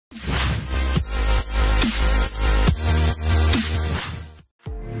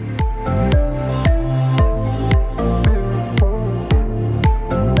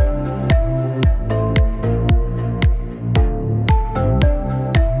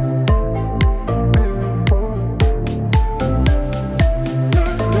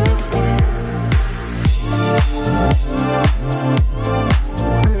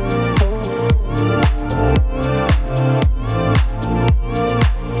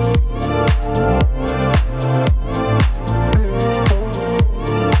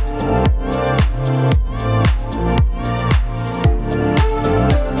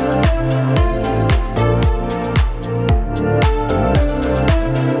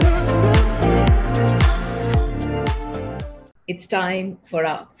It's time for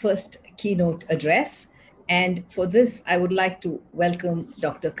our first keynote address. And for this, I would like to welcome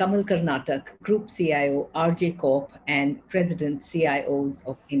Dr. Kamal Karnatak, Group CIO, RJ Corp, and President CIOs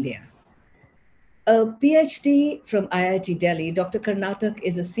of India. A PhD from IIT Delhi, Dr. Karnatak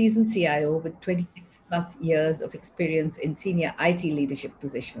is a seasoned CIO with 26 plus years of experience in senior IT leadership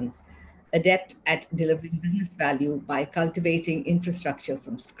positions, adept at delivering business value by cultivating infrastructure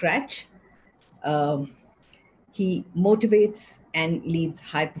from scratch. He motivates and leads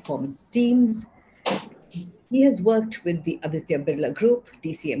high-performance teams. He has worked with the Aditya Birla Group,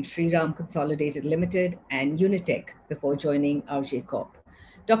 DCM Shriram Consolidated Limited, and Unitech before joining RJ Corp.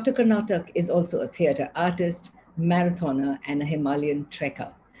 Dr. Karnatak is also a theater artist, marathoner, and a Himalayan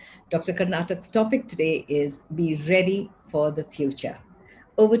trekker. Dr. Karnatak's topic today is Be Ready for the Future.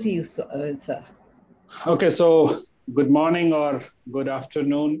 Over to you, sir. Okay, so good morning or good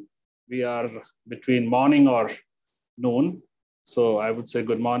afternoon. We are between morning or noon. So I would say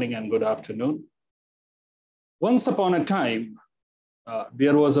good morning and good afternoon. Once upon a time,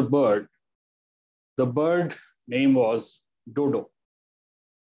 there was a bird. The bird name was Dodo.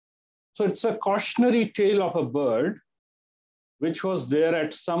 So it's a cautionary tale of a bird which was there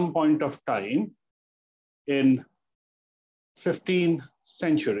at some point of time in 15th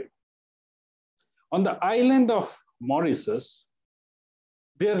century. On the island of Mauritius,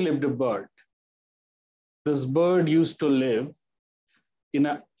 there lived a bird. This bird used to live in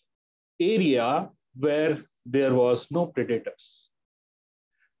an area where there was no predators.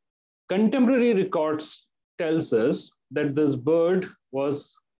 Contemporary records tells us that this bird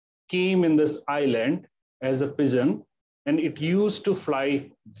came in this island as a pigeon, and it used to fly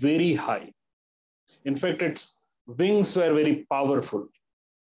very high. In fact, its wings were very powerful.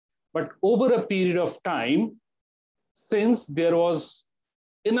 But over a period of time, since there was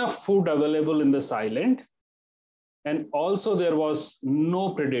enough food available in this island, and also there was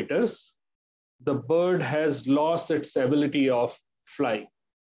no predators, the bird has lost its ability of flying.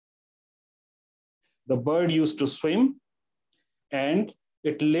 The bird used to swim, and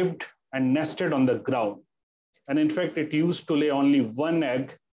it lived and nested on the ground. And in fact, it used to lay only one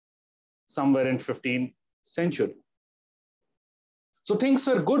egg somewhere in 15th century. So things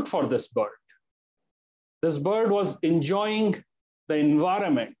were good for this bird. This bird was enjoying the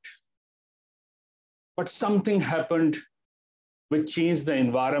environment, but something happened which changed the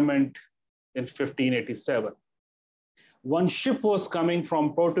environment in 1587. One ship was coming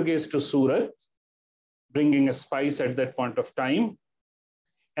from Portuguese to Surat, bringing a spice at that point of time,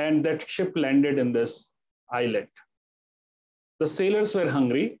 and that ship landed in this island. The sailors were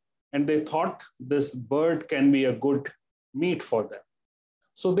hungry, and they thought this bird can be a good meat for them.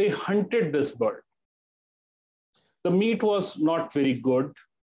 So they hunted this bird. The meat was not very good.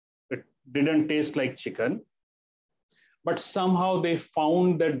 It didn't taste like chicken. But somehow they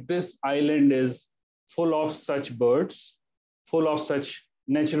found that this island is full of such birds, full of such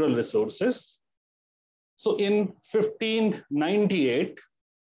natural resources. So in 1598,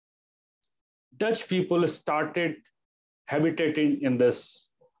 Dutch people started habitating in this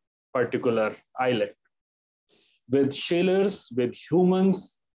particular island. With sailors, with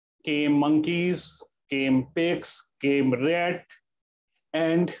humans, came monkeys, came pigs, came rat,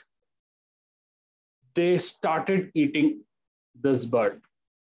 and they started eating this bird.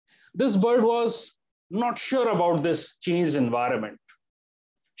 This bird was not sure about this changed environment.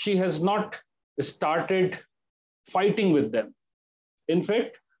 She has not started fighting with them. In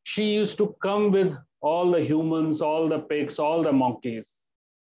fact, she used to come with all the humans, all the pigs, all the monkeys.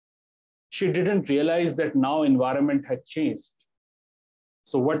 She didn't realize that now environment had changed.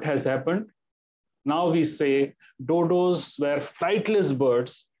 So what has happened? Now we say dodos were flightless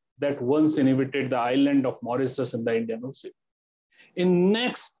birds that once inhabited the island of Mauritius in the Indian Ocean. In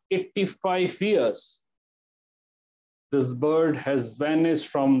next 85 years, this bird has vanished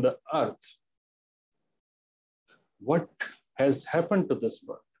from the earth. What has happened to this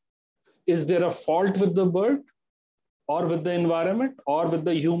bird? Is there a fault with the bird, or with the environment, or with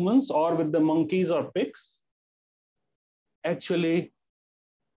the humans, or with the monkeys or pigs? Actually,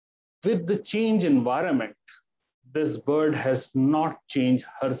 with the change environment, this bird has not changed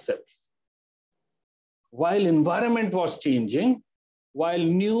herself. While environment was changing, while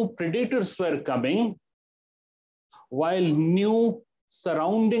new predators were coming, while new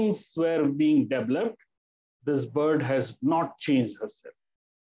surroundings were being developed, this bird has not changed herself.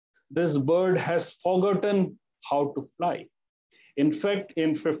 This bird has forgotten how to fly. In fact, in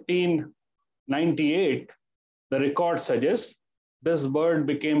 1598, the record suggests this bird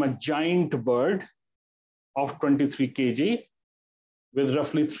became a giant bird of 23 kg with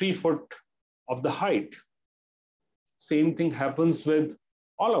roughly 3 foot of the height. Same thing happens with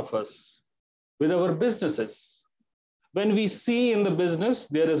all of us, with our businesses. When we see in the business,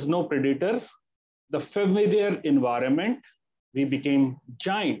 there is no predator, the familiar environment, we became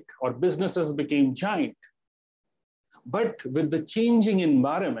giant, or businesses became giant. But with the changing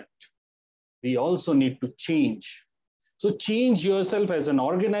environment, we also need to change. So change yourself as an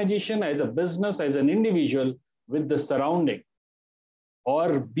organization, as a business, as an individual with the surrounding,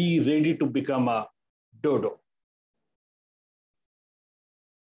 or be ready to become a dodo.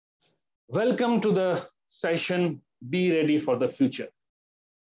 Welcome to the session, Be Ready for the Future.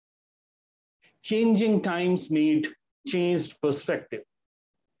 Changing times need changed perspective.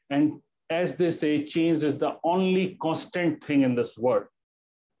 And as they say, change is the only constant thing in this world.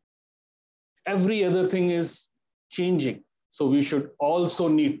 Every other thing is changing. So we should also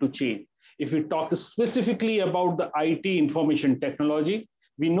need to change. If we talk specifically about the IT information technology,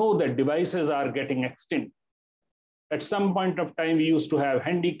 we know that devices are getting extinct. At some point of time, we used to have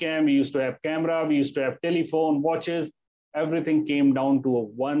handycam, we used to have camera, we used to have telephone, watches. Everything came down to a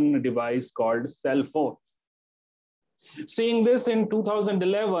one device called cell phone. Saying this in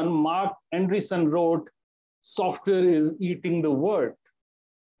 2011, Mark Andreessen wrote, "Software is eating the world."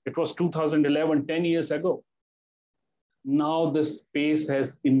 It was 2011, 10 years ago. Now the space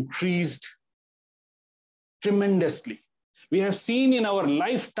has increased tremendously. We have seen in our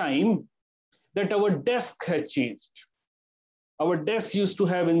lifetime that our desk has changed. Our desk used to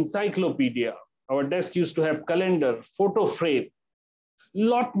have encyclopedia. Our desk used to have calendar, photo frame,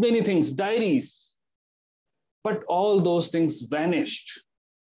 many things, diaries. But all those things vanished.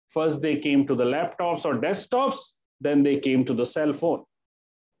 First, they came to the laptops or desktops, then they came to the cell phone.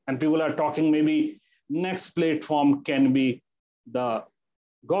 And people are talking maybe next platform can be the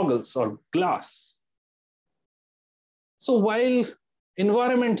goggles or glass. So while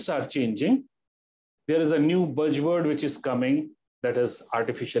environments are changing, there is a new buzzword which is coming, that is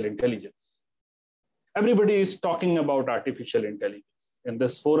artificial intelligence. Everybody is talking about artificial intelligence. In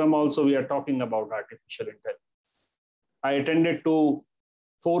this forum also, we are talking about artificial intelligence. I attended 2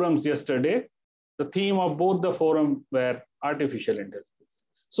 forums yesterday. The theme of both the forum were artificial intelligence.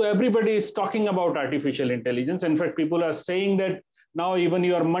 So everybody is talking about artificial intelligence. In fact, people are saying that now even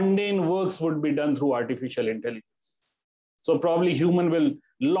your mundane works would be done through artificial intelligence. So probably human will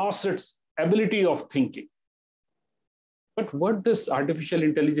lose its ability of thinking. But what this artificial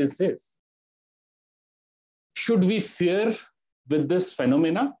intelligence is, should we fear with this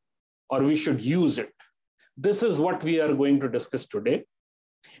phenomena or we should use it? This is what we are going to discuss today.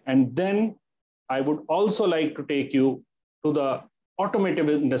 And then I would also like to take you to the automotive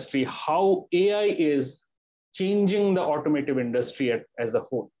industry, how AI is changing the automotive industry as a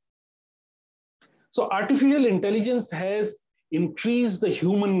whole. So artificial intelligence has increased the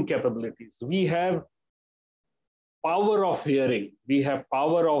human capabilities. We have power of hearing. We have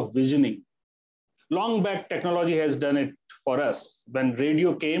power of visioning. Long back, technology has done it for us. When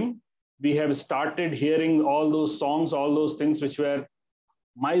radio came, we have started hearing all those songs, all those things which were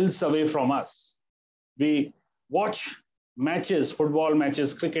miles away from us. We watch matches, football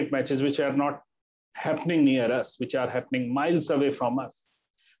matches, cricket matches, which are not happening near us, which are happening miles away from us.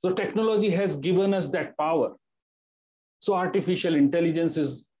 So technology has given us that power. So artificial intelligence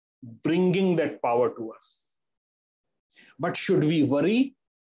is bringing that power to us. But should we worry?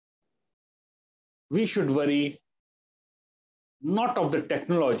 We should worry not of the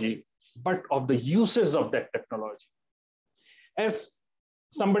technology, but of the uses of that technology. As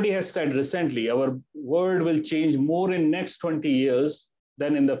somebody has said recently, our world will change more in next 20 years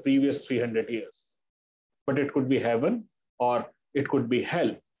than in the previous 300 years. But it could be heaven or it could be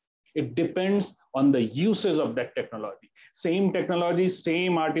hell. It depends on the uses of that technology. Same technology,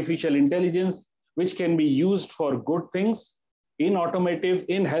 same artificial intelligence, which can be used for good things in automotive,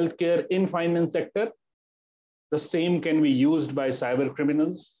 in healthcare, in finance sector. The same can be used by cyber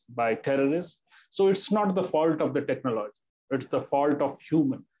criminals, by terrorists. So it's not the fault of the technology. It's the fault of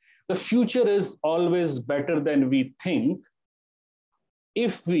human. The future is always better than we think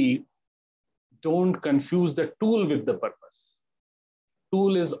if we don't confuse the tool with the purpose.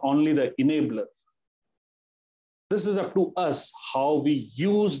 Tool is only the enabler. This is up to us how we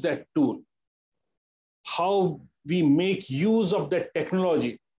use that tool, how we make use of that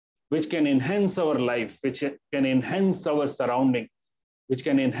technology, which can enhance our life, which can enhance our surrounding, which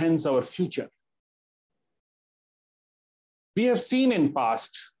can enhance our future. We have seen in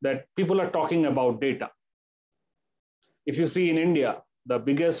past that people are talking about data. If you see in India, the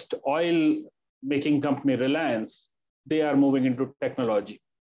biggest oil making company, Reliance, they are moving into technology.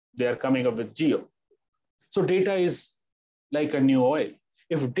 They are coming up with Geo. So data is like a new oil.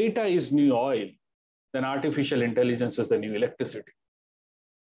 If data is new oil, then artificial intelligence is the new electricity.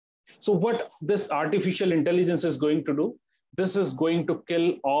 So what this artificial intelligence is going to do, this is going to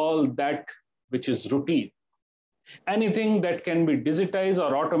kill all that which is routine. Anything that can be digitized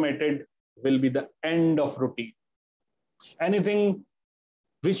or automated will be the end of routine. Anything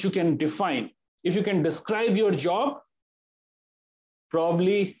which you can define, if you can describe your job,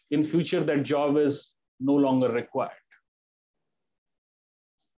 probably in future that job is no longer required.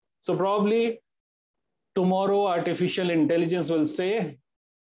 So probably tomorrow artificial intelligence will say,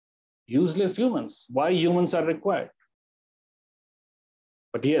 useless humans, why humans are required?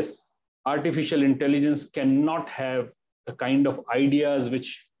 But yes, artificial intelligence cannot have the kind of ideas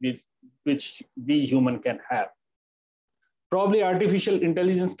which we human can have. Probably artificial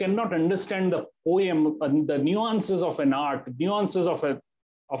intelligence cannot understand the poem, the nuances of an art, nuances of a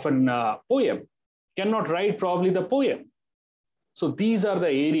poem, cannot write probably the poem. So these are the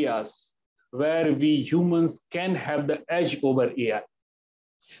areas where we humans can have the edge over AI.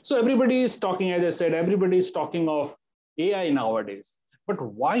 So everybody is talking, as I said, everybody is talking of AI nowadays. But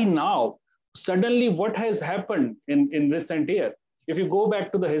why now? Suddenly, what has happened in recent year? If you go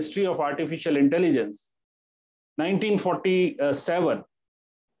back to the history of artificial intelligence, 1947,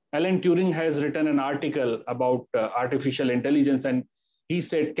 Alan Turing has written an article about artificial intelligence, and he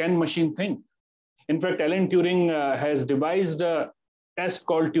said, can machine think? In fact, Alan Turing has devised a test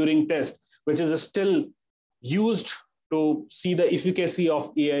called Turing test, which is still used to see the efficacy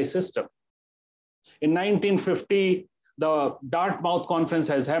of AI system. In 1950, the Dartmouth conference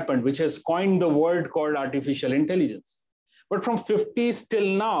has happened, which has coined the word called artificial intelligence. But from 50s till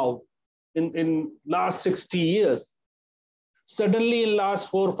now, in last 60 years, suddenly in last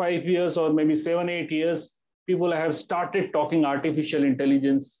 4 or 5 years, or maybe 7, 8 years, people have started talking artificial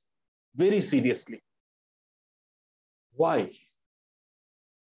intelligence very seriously. Why?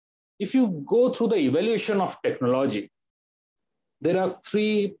 If you go through the evaluation of technology, there are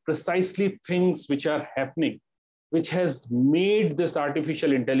 3 precisely things which are happening, which has made this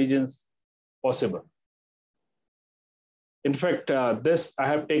artificial intelligence possible. In fact, this I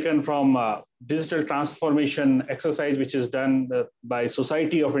have taken from digital transformation exercise, which is done by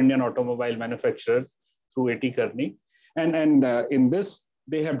Society of Indian Automobile Manufacturers through A.T. Kearney. And in this,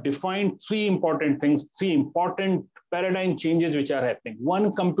 they have defined 3 important things, 3 important paradigm changes which are happening.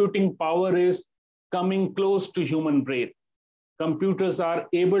 One, computing power is coming close to human brain. Computers are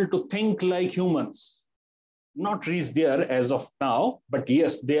able to think like humans. Not reach there as of now, but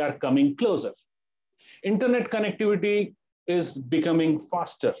yes, they are coming closer. Internet connectivity is becoming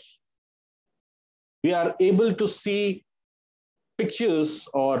faster. We are able to see pictures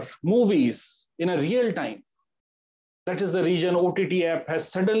or movies in a real time. That is the reason OTT app has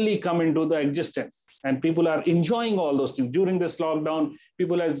suddenly come into the existence, and people are enjoying all those things. During this lockdown,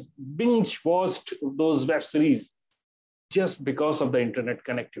 people have binge watched those web series just because of the internet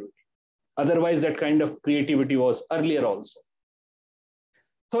connectivity. Otherwise, that kind of creativity was earlier also.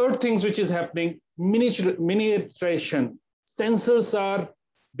 Third things which is happening, miniaturization. Sensors are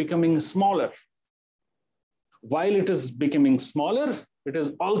becoming smaller. While it is becoming smaller, it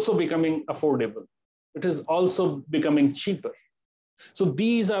is also becoming affordable. It is also becoming cheaper. So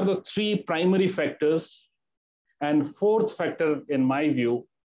these are the 3 primary factors. And 4th factor, in my view,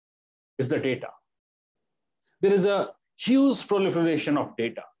 is the data. There is a huge proliferation of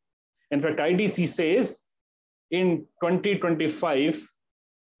data. In fact, IDC says in 2025,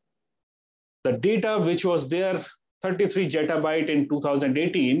 the data which was there, 33 zettabyte in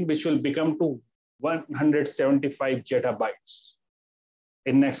 2018, which will become to 175 zettabytes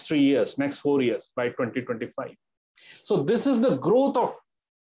in next 3 years, next 4 years by 2025. So this is the growth of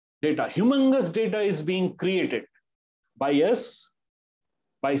data. Humongous data is being created by us,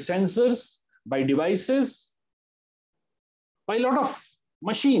 by sensors, by devices, by a lot of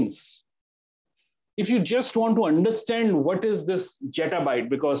machines. If you just want to understand what is this zettabyte,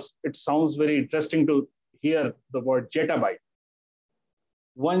 because it sounds very interesting to hear the word zettabyte.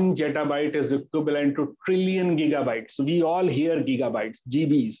 1 zettabyte is equivalent to trillion gigabytes. We all hear gigabytes,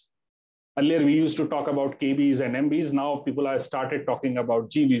 GBs. Earlier, we used to talk about KBs and MBs. Now people have started talking about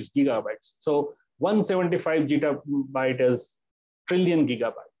GBs, gigabytes. So 175 zettabyte is trillion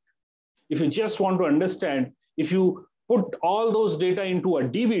gigabyte. If you just want to understand, if you put all those data into a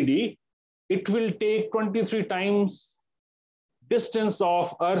DVD, it will take 23 times distance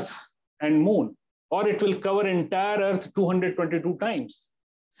of Earth and Moon, or it will cover entire Earth 222 times.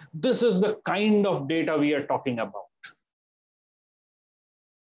 This is the kind of data we are talking about.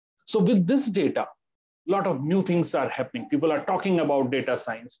 So with this data, a lot of new things are happening. People are talking about data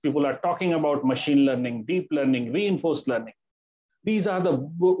science. People are talking about machine learning, deep learning, reinforced learning. These are the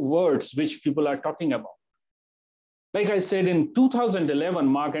words which people are talking about. Like I said, in 2011,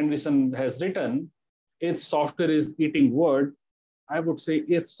 Mark Andreessen has written, its software is eating world. I would say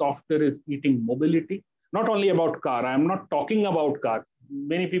its software is eating mobility. Not only about car. I'm not talking about car.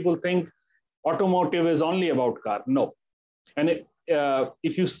 Many people think automotive is only about car. No. And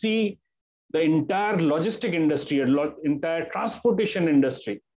if you see the entire logistic industry, entire transportation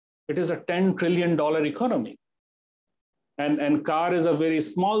industry, it is a $10 trillion economy. And car is a very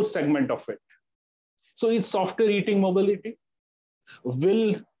small segment of it. So is software eating mobility?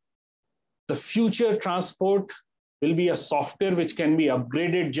 Will the future transport will be a software which can be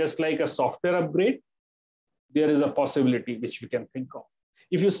upgraded just like a software upgrade? There is a possibility which we can think of.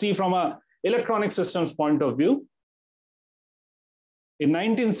 If you see from an electronic systems point of view, in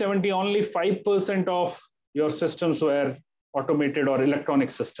 1970, only 5% of your systems were automated or electronic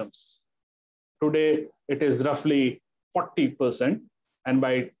systems. Today, it is roughly 40%, and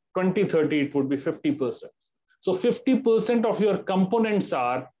by 2030, it would be 50%. So 50% of your components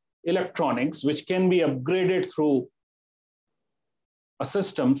are electronics, which can be upgraded through a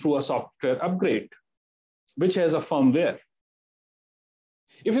system, through a software upgrade, which has a firmware.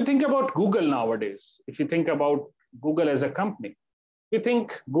 If you think about Google nowadays, if you think about Google as a company, we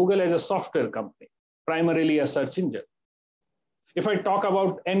think Google as a software company, primarily a search engine. If I talk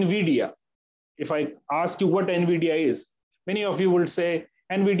about NVIDIA, if I ask you what NVIDIA is, many of you will say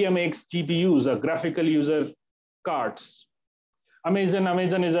NVIDIA makes GPUs, a graphical user cards.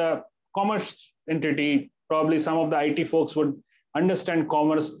 Amazon is a commerce entity. Probably some of the IT folks would understand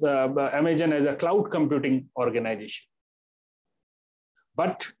commerce, Amazon as a cloud computing organization.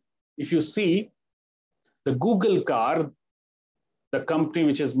 But if you see the Google car, the company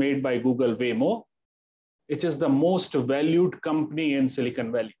which is made by Google Waymo, it is the most valued company in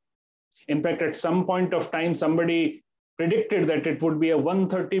Silicon Valley. In fact, at some point of time, somebody predicted that it would be a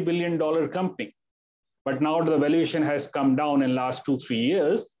 $130 billion company. But now the valuation has come down in the last 2-3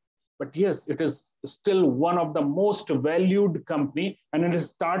 years. But yes, it is still one of the most valued company, and it has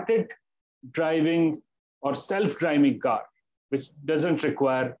started driving or self-driving car, which doesn't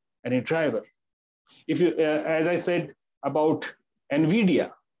require any driver. If you, as I said about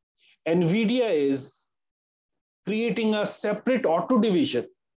NVIDIA is creating a separate auto division.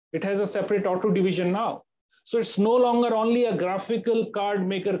 It has a separate auto division now. So it's no longer only a graphical card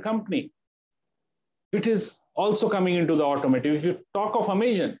maker company. It is also coming into the automotive. If you talk of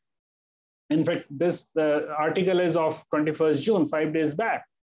Amazon, in fact, this article is of 21st June, 5 days back.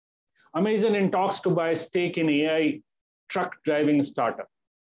 Amazon in talks to buy stake in AI truck driving startup.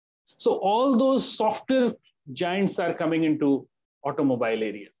 So all those software giants are coming into automobile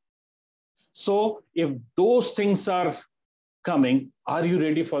area. So if those things are coming, are you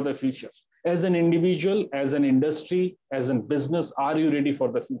ready for the future? As an individual, as an industry, as a business, are you ready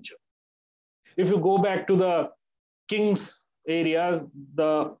for the future? If you go back to the King's areas,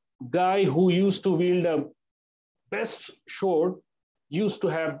 the guy who used to wield the best sword used to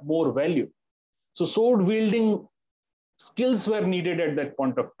have more value. So sword wielding skills were needed at that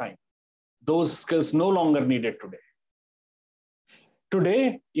point of time. Those skills no longer needed today.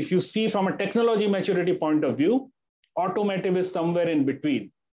 Today, if you see from a technology maturity point of view, automotive is somewhere in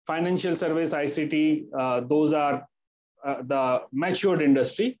between. Financial service, ICT, those are the matured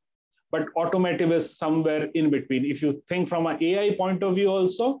industry, but automotive is somewhere in between. If you think from an AI point of view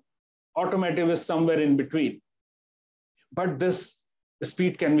also, automotive is somewhere in between. But this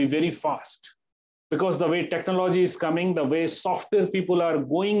speed can be very fast because the way technology is coming, the way software people are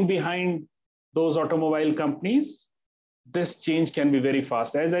going behind those automobile companies, this change can be very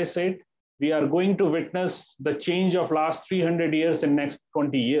fast. As I said, we are going to witness the change of last 300 years in next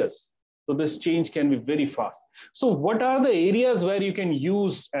 20 years. So this change can be very fast. So what are the areas where you can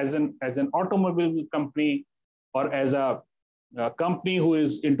use as an automobile company or as a company who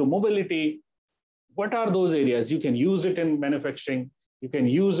is into mobility? What are those areas? You can use it in manufacturing. You can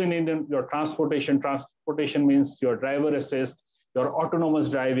use it in your transportation. Transportation means your driver assist, your autonomous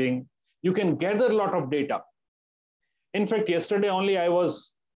driving. You can gather a lot of data. In fact, yesterday only I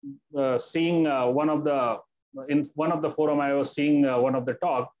was seeing in one of the forum, I was seeing one of the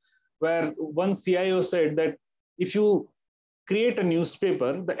talk where one CIO said that if you create a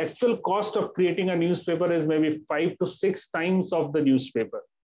newspaper, the actual cost of creating a newspaper is maybe 5 to 6 times of the newspaper,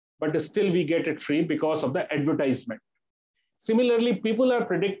 but still we get it free because of the advertisement. Similarly, people are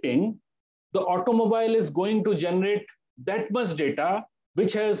predicting the automobile is going to generate that much data,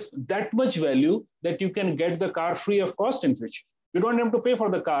 which has that much value that you can get the car free of cost in future. You don't have to pay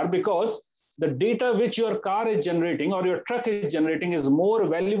for the car because the data which your car is generating or your truck is generating is more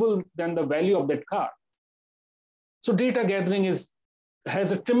valuable than the value of that car. So data gathering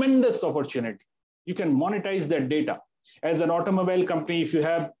has a tremendous opportunity. You can monetize that data. As an automobile company, if you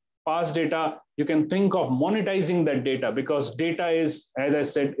have past data, you can think of monetizing that data, because data is, as I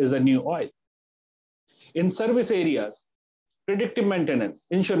said, is a new oil. In service areas, predictive maintenance,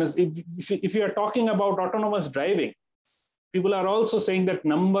 insurance, if you are talking about autonomous driving, people are also saying that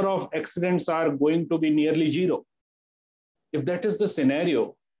number of accidents are going to be nearly zero. If that is the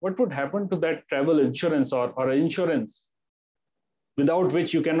scenario, what would happen to that travel insurance or insurance without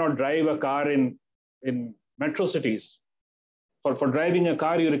which you cannot drive a car in metro cities? For driving a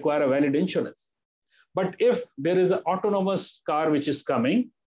car, you require a valid insurance. But if there is an autonomous car which is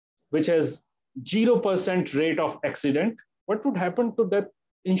coming, which has 0% rate of accident, what would happen to that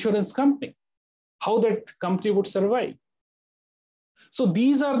insurance company? How that company would survive? So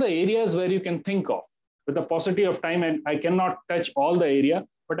these are the areas where you can think of. With the paucity of time, and I cannot touch all the area,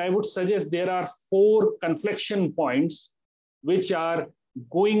 but I would suggest there are 4 conflection points which are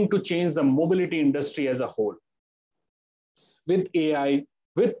going to change the mobility industry as a whole. With AI,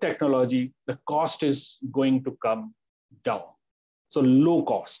 with technology, the cost is going to come down. So low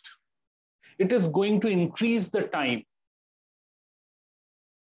cost. It is going to increase the time.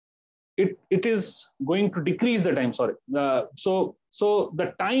 It is going to decrease the time, sorry. So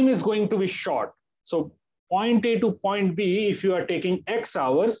the time is going to be short. So point A to point B, if you are taking X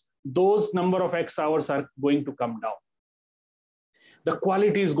hours, those number of X hours are going to come down. The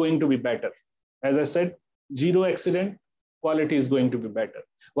quality is going to be better. As I said, zero accident, quality is going to be better.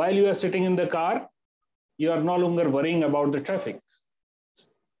 While you are sitting in the car, you are no longer worrying about the traffic.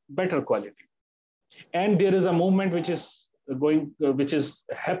 Better quality. And there is a movement which is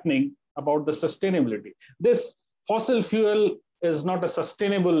happening about the sustainability. This fossil fuel is not a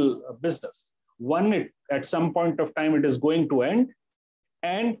sustainable business. One, at some point of time, it is going to end,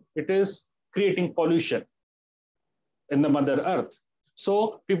 and it is creating pollution in the Mother Earth.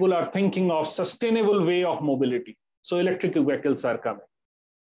 So people are thinking of sustainable way of mobility. So electric vehicles are coming.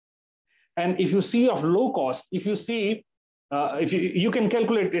 And if you see of low cost, if you can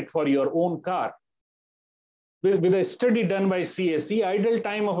calculate it for your own car. With a study done by CAC, idle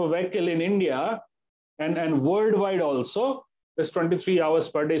time of a vehicle in India and worldwide also is 23 hours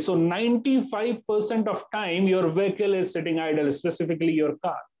per day. So 95% of time your vehicle is sitting idle, specifically your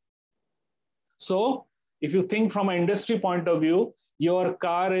car. So if you think from an industry point of view, your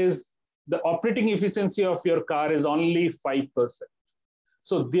car the operating efficiency of your car is only 5%.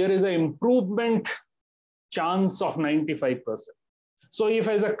 So there is an improvement chance of 95%. So if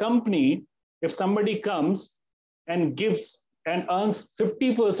as a company, if somebody comes and gives and earns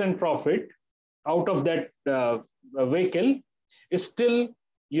 50% profit out of that vehicle, still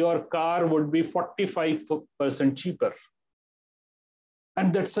your car would be 45% cheaper.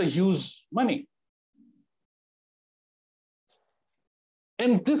 And that's a huge money.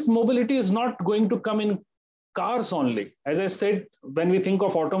 And this mobility is not going to come in cars only. As I said, when we think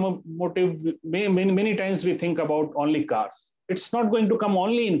of automotive, many times we think about only cars. It's not going to come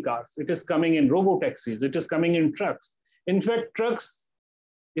only in cars. It is coming in robo-taxis. It is coming in trucks. In fact, trucks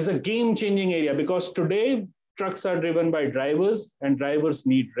is a game-changing area, because today trucks are driven by drivers, and drivers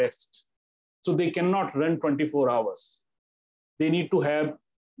need rest. So they cannot run 24 hours. They need to have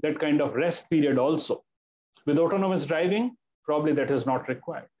that kind of rest period also. With autonomous driving, probably that is not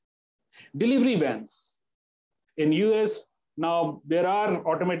required. Delivery vans. In US, now there are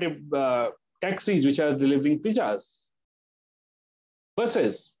automated taxis which are delivering pizzas.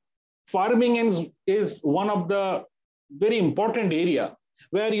 Buses. Farming is one of the very important area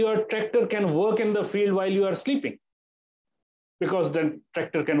where your tractor can work in the field while you are sleeping, because the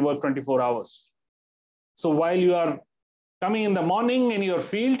tractor can work 24 hours. So while you are coming in the morning in your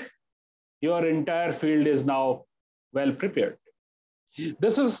field, your entire field is now well prepared.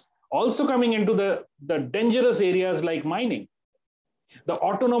 This is also coming into the dangerous areas like mining. The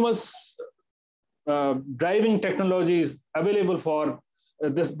autonomous driving technology is available for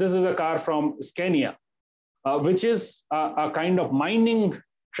this. This is a car from Scania, which is a kind of mining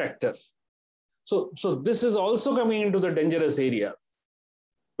tractor. So this is also coming into the dangerous areas,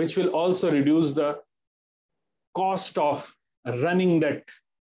 which will also reduce the cost of running that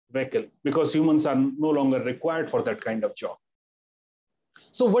vehicle, because humans are no longer required for that kind of job.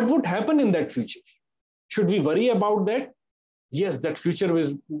 So what would happen in that future? Should we worry about that? Yes, that future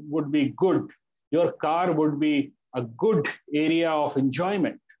would be good. Your car would be a good area of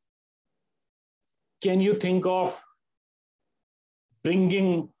enjoyment. Can you think of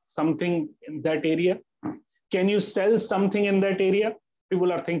bringing something in that area? Can you sell something in that area?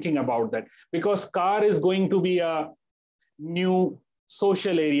 People are thinking about that, because car is going to be a new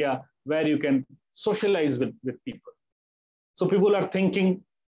social area where you can socialize with people. So people are thinking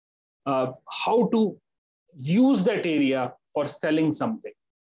how to use that area for selling something,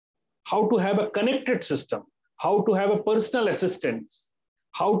 how to have a connected system, how to have a personal assistance,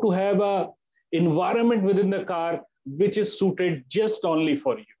 how to have a environment within the car which is suited just only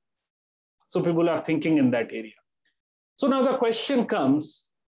for you. So people are thinking in that area. So now the question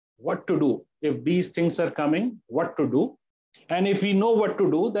comes, what to do? If these things are coming, what to do? And if we know what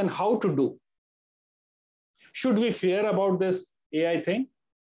to do, then how to do? Should we fear about this AI thing?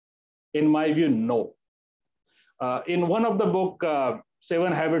 In my view, no. In one of the book,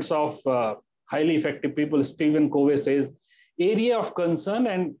 7 Habits of Highly Effective People, Stephen Covey says, area of concern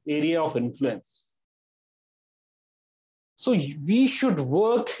and area of influence. So we should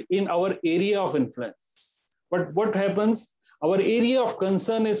work in our area of influence. But what happens? Our area of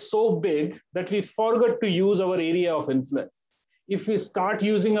concern is so big that we forget to use our area of influence. If we start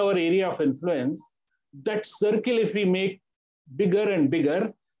using our area of influence, that circle, if we make bigger and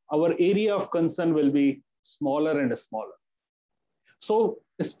bigger, our area of concern will be smaller and smaller. So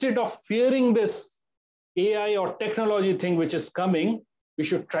instead of fearing this AI or technology thing which is coming, we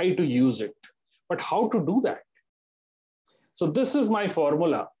should try to use it. But how to do that? So this is my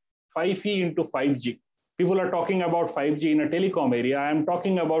formula, 5E into 5G. People are talking about 5G in a telecom area. I am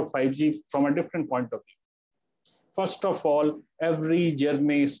talking about 5G from a different point of view. First of all, every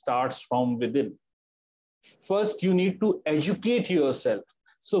journey starts from within. First, you need to educate yourself.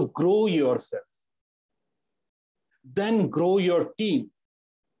 So grow yourself. Then grow your team.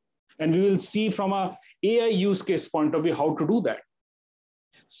 And we will see from an AI use case point of view how to do that.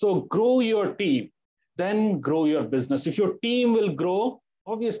 So grow your team, then grow your business. If your team will grow,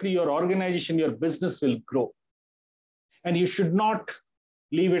 obviously your organization, your business will grow. And you should not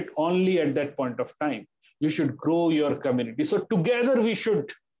leave it only at that point of time. You should grow your community. So together we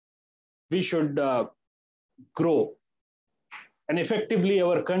should grow. And effectively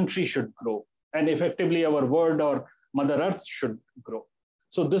our country should grow. And effectively our world or Mother Earth should grow.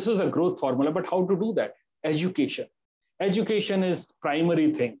 So this is a growth formula, but how to do that? Education. Education is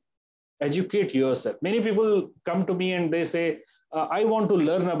primary thing. Educate yourself. Many people come to me and they say, I want to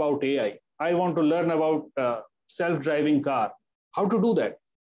learn about AI. I want to learn about self-driving car. How to do that?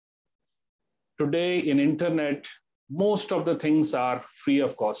 Today in internet, most of the things are free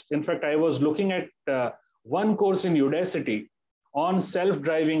of cost. In fact, I was looking at one course in Udacity on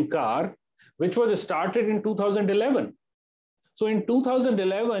self-driving car, which was started in 2011. So in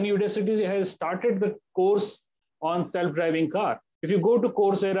 2011, Udacity has started the course on self-driving car. If you go to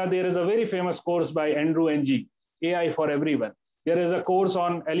Coursera, there is a very famous course by Andrew Ng, AI for Everyone. There is a course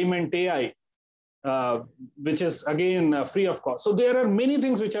on Element AI, which is again free of cost. So there are many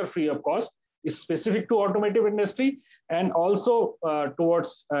things which are free of cost, is specific to automotive industry and also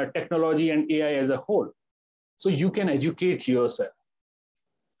towards technology and AI as a whole. So you can educate yourself.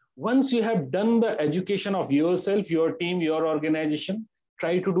 Once you have done the education of yourself, your team, your organization,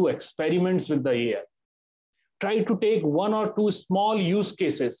 try to do experiments with the AI. Try to take 1 or 2 small use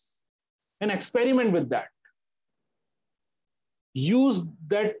cases and experiment with that. Use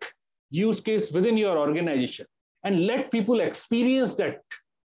that use case within your organization and let people experience that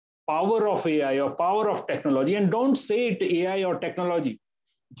power of AI or power of technology. And don't say it AI or technology.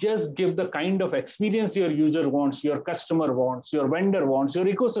 Just give the kind of experience your user wants, your customer wants, your vendor wants, your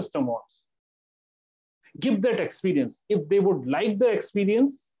ecosystem wants. Give that experience. If they would like the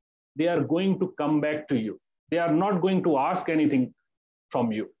experience, they are going to come back to you. They are not going to ask anything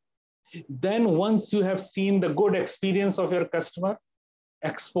from you. Then once you have seen the good experience of your customer,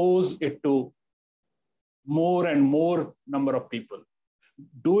 expose it to more and more number of people.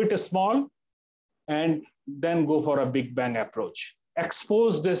 Do it small and then go for a big bang approach.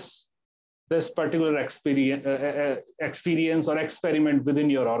 Expose this particular experience or experiment within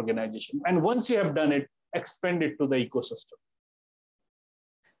your organization. And once you have done it, expand it to the ecosystem.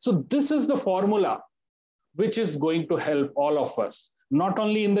 So this is the formula which is going to help all of us, not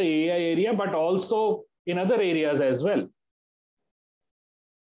only in the AI area, but also in other areas as well.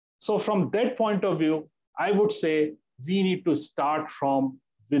 So from that point of view, I would say we need to start from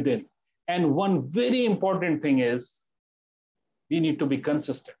within. And one very important thing is we need to be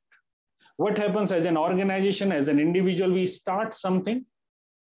consistent. What happens as an organization, as an individual, we start something,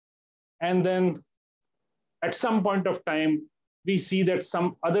 and then at some point of time, we see that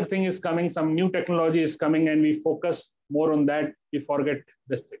some other thing is coming, some new technology is coming, and we focus more on that, we forget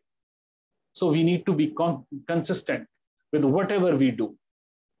this thing. So we need to be consistent with whatever we do.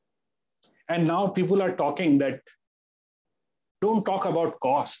 And now people are talking that don't talk about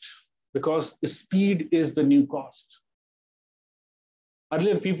cost because speed is the new cost.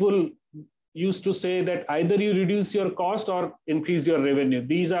 Earlier, people used to say that either you reduce your cost or increase your revenue.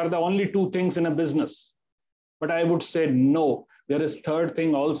 These are the only two things in a business. But I would say no, there is third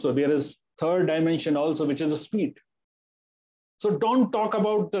thing also. There is third dimension also, which is the speed. So don't talk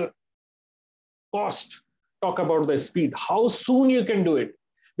about the cost, talk about the speed, how soon you can do it.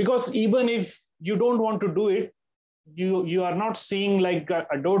 Because even if you don't want to do it, you are not seeing like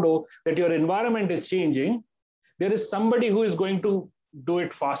a dodo that your environment is changing. There is somebody who is going to do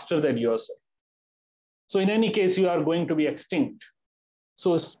it faster than yourself. So in any case, you are going to be extinct.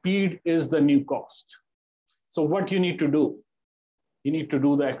 So speed is the new cost. So what you need to do? You need to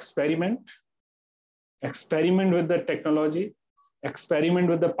do the experiment with the technology, experiment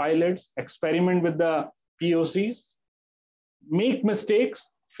with the pilots, experiment with the POCs, make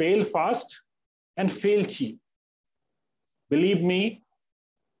mistakes, fail fast, and fail cheap. Believe me,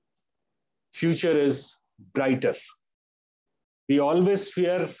 future is brighter. We always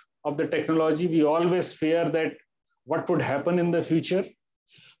fear of the technology. We always fear that what would happen in the future,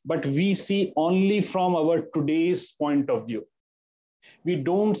 but we see only from our today's point of view. We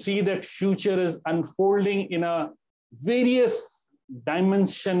don't see that future is unfolding in a various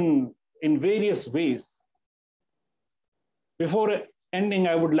dimension, in various ways. Before ending,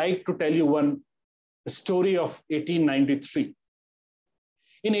 I would like to tell you one story of 1893.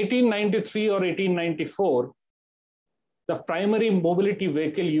 In 1893 or 1894, the primary mobility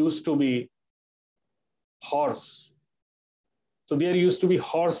vehicle used to be horse. So there used to be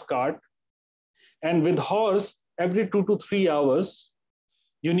horse cart. And with horse, every 2 to 3 hours,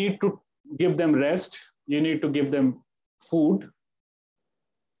 you need to give them rest. You need to give them food.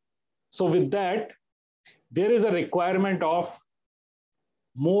 So with that, there is a requirement of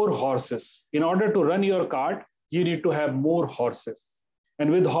more horses. In order to run your cart, you need to have more horses.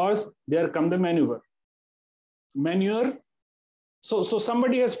 And with horse, there come the manure. So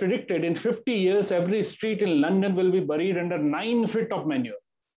somebody has predicted in 50 years, every street in London will be buried under 9 feet of manure.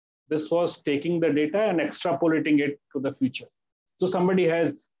 This was taking the data and extrapolating it to the future. So somebody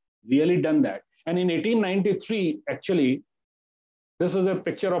has really done that. And in 1893, actually, this is a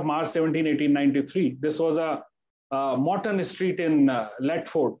picture of March 17, 1893. This was a Morton Street in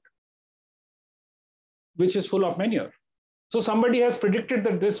Letford, which is full of manure. So somebody has predicted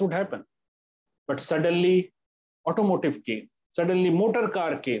that this would happen. But suddenly, automotive came. Suddenly, motor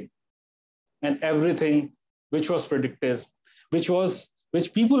car came. And everything which was predicted, which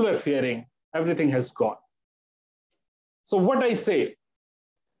people were fearing, everything has gone. So what I say,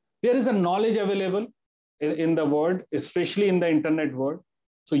 there is a knowledge available in the world, especially in the internet world.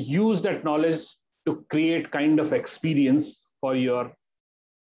 So use that knowledge to create kind of experience for your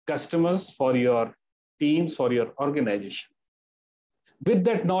customers, for your teams, for your organization. With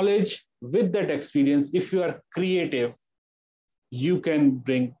that knowledge, with that experience, if you are creative, you can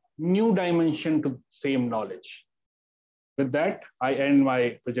bring new dimension to same knowledge. With that, I end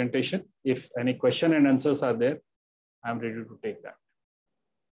my presentation. If any question and answers are there, I'm ready to take that.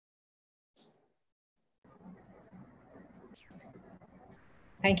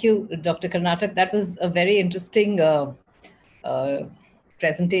 Thank you, Dr. Karnatak. That was a very interesting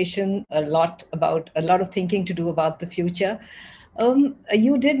presentation, a lot of thinking to do about the future.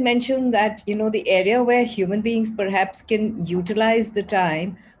 You did mention that, the area where human beings perhaps can utilize the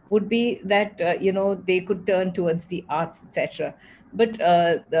time would be that, they could turn towards the arts, etc. But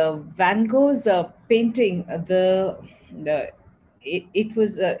the Van Gogh's painting, it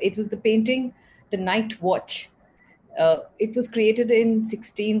was the painting, The Night Watch. It was created in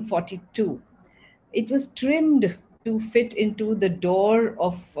 1642. It was trimmed to fit into the door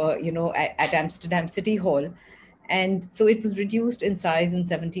of, at Amsterdam City Hall. And so it was reduced in size in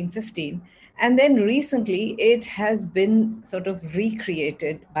 1715. And then recently, it has been sort of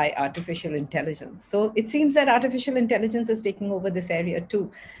recreated by artificial intelligence. So it seems that artificial intelligence is taking over this area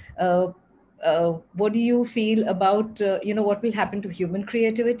too. What do you feel about, what will happen to human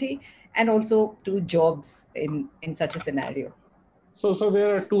creativity and also to jobs in such a scenario? So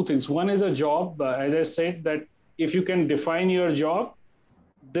there are two things. One is a job. As I said, that if you can define your job,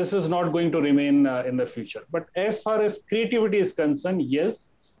 this is not going to remain in the future. But as far as creativity is concerned, yes.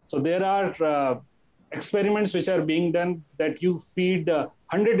 So there are experiments which are being done that you feed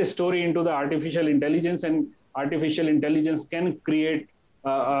 100 story into the artificial intelligence, and artificial intelligence can create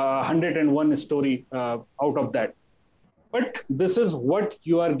 101 story out of that. But this is what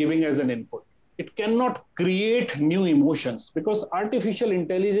you are giving as an input. It cannot create new emotions because artificial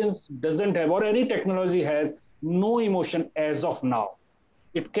intelligence doesn't have, or any technology has, no emotion as of now.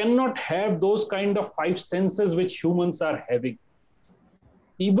 It cannot have those kind of 5 senses which humans are having.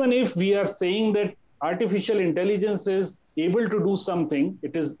 Even if we are saying that artificial intelligence is able to do something,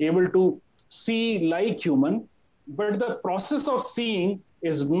 it is able to see like human, but the process of seeing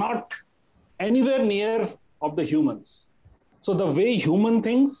is not anywhere near of the humans. So the way human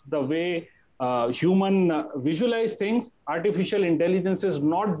thinks, the way human visualize things, artificial intelligence is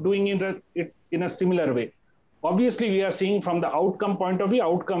not doing it in a similar way. Obviously, we are seeing from the outcome point of view,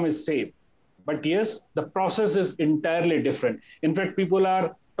 outcome is same. But yes, the process is entirely different. In fact, people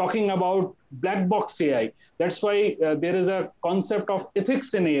are talking about black box AI. That's why there is a concept of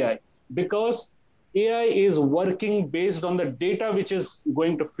ethics in AI, because AI is working based on the data which is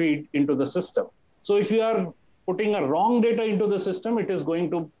going to feed into the system. So if you are putting a wrong data into the system, it is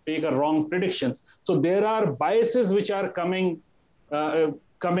going to make a wrong predictions. So there are biases which are coming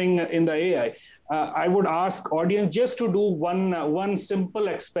in the AI. I would ask audience just to do one simple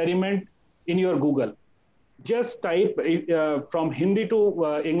experiment in your Google. Just type from Hindi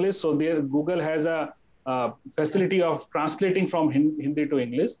to English. So there, Google has a facility of translating from Hindi to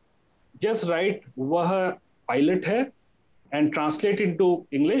English. Just write वह pilot है and translate into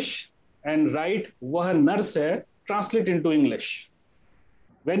English, and write वह nurse है, translate into English.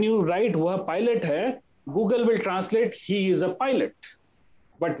 When you write वह pilot है, Google will translate he is a pilot.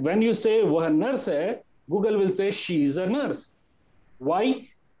 But when you say वह nurse है, Google will say she is a nurse. Why?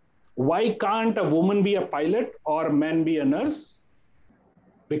 Why can't a woman be a pilot or man be a nurse?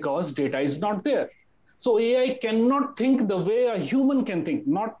 Because data is not there. So AI cannot think the way a human can think,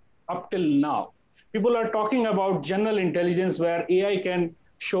 not up till now. People are talking about general intelligence where AI can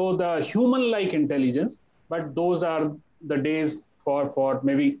show the human-like intelligence, but those are the days for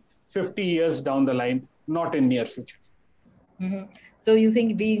maybe 50 years down the line, not in near future. Mm-hmm. So you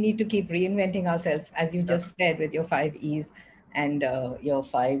think we need to keep reinventing ourselves, as you just said, with your 5 E's and your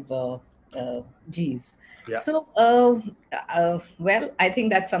 5 G's. Yeah. So, well, I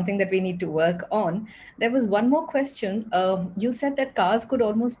think that's something that we need to work on. There was one more question. You said that cars could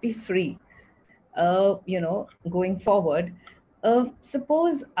almost be free, going forward.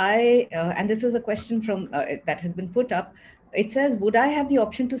 Suppose and this is a question from that has been put up. It says, would I have the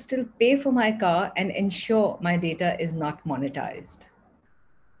option to still pay for my car and ensure my data is not monetized?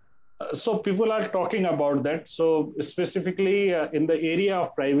 So people are talking about that. So specifically in the area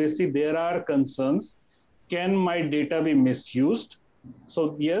of privacy, there are concerns. Can my data be misused?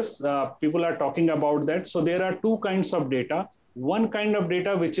 So yes, people are talking about that. So there are two kinds of data. One kind of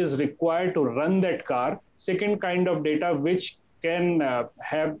data which is required to run that car. Second kind of data which can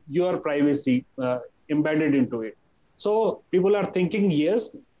have your privacy embedded into it. So people are thinking,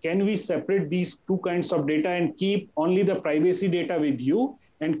 yes, can we separate these two kinds of data and keep only the privacy data with you,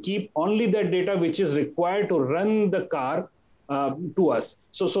 and keep only that data which is required to run the car to us?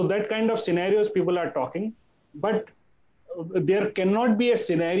 So that kind of scenarios people are talking. But there cannot be a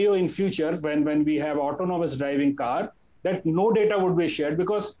scenario in future when we have autonomous driving car that no data would be shared,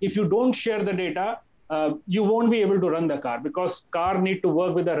 because if you don't share the data, you won't be able to run the car, because car need to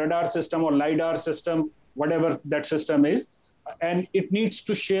work with the radar system or LiDAR system, whatever that system is. And it needs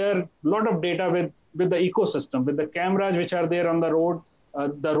to share a lot of data with the ecosystem, with the cameras which are there on the road,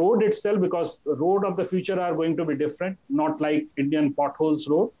 the road itself, because road of the future are going to be different, not like Indian potholes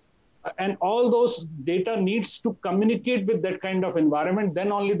road. And all those data needs to communicate with that kind of environment,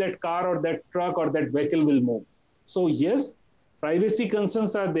 then only that car or that truck or that vehicle will move. So yes, privacy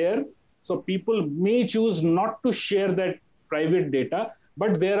concerns are there. So people may choose not to share that private data,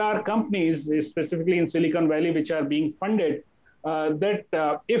 but there are companies, specifically in Silicon Valley, which are being funded,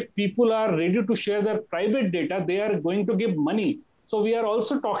 that if people are ready to share their private data, they are going to give money. So we are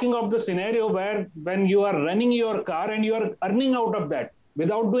also talking of the scenario where when you are running your car and you are earning out of that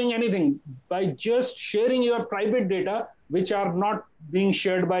without doing anything, by just sharing your private data, which are not being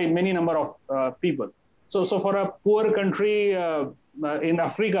shared by many number of people. So for a poor country in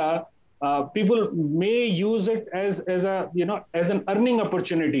Africa, people may use it as an earning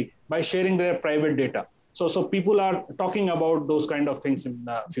opportunity by sharing their private data. So people are talking about those kind of things in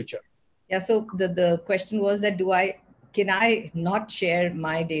the future. Yeah. So the question was that can I not share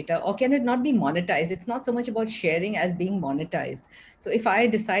my data, or can it not be monetized? It's not so much about sharing as being monetized. So if I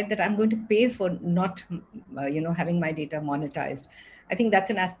decide that I'm going to pay for not, having my data monetized, I think that's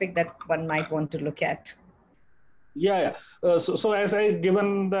an aspect that one might want to look at. Yeah. So as I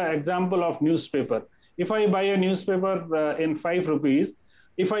given the example of newspaper, if I buy a newspaper in 5 rupees,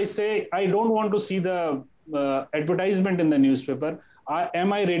 if I say I don't want to see the advertisement in the newspaper,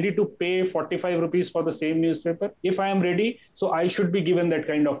 am I ready to pay 45 rupees for the same newspaper? If I am ready, so I should be given that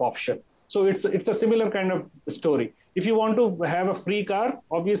kind of option. So it's a similar kind of story. If you want to have a free car,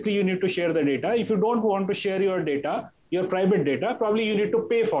 obviously you need to share the data. If you don't want to share your data, your private data, probably you need to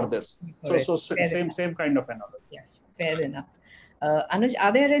pay for this. Correct. So same kind of analogy. Yes, fair enough. Anuj,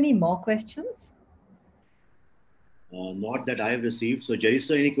 are there any more questions? Not that I have received. So, Jerry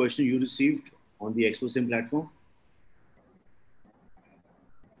sir, any question you received on the ExpoSim platform?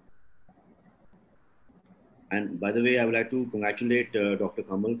 And by the way, I would like to congratulate Dr.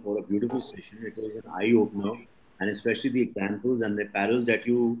 Kamal for a beautiful session. It was an eye-opener, and especially the examples and the parallels that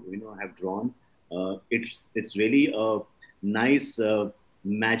you have drawn. It's really a nice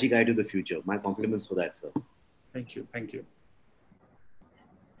magic eye to the future. My compliments for that, sir. Thank you. Thank you.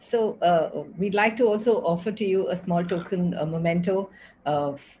 So we'd like to also offer to you a small token, a memento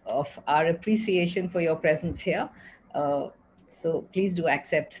of our appreciation for your presence here. So please do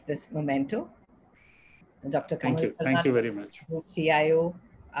accept this memento. Dr. Kamal Karnatak, thank you very much. Group CIO,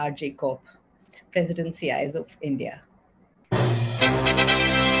 RJ Corp, President CIOs of India.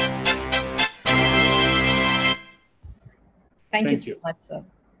 Thank you so much, sir.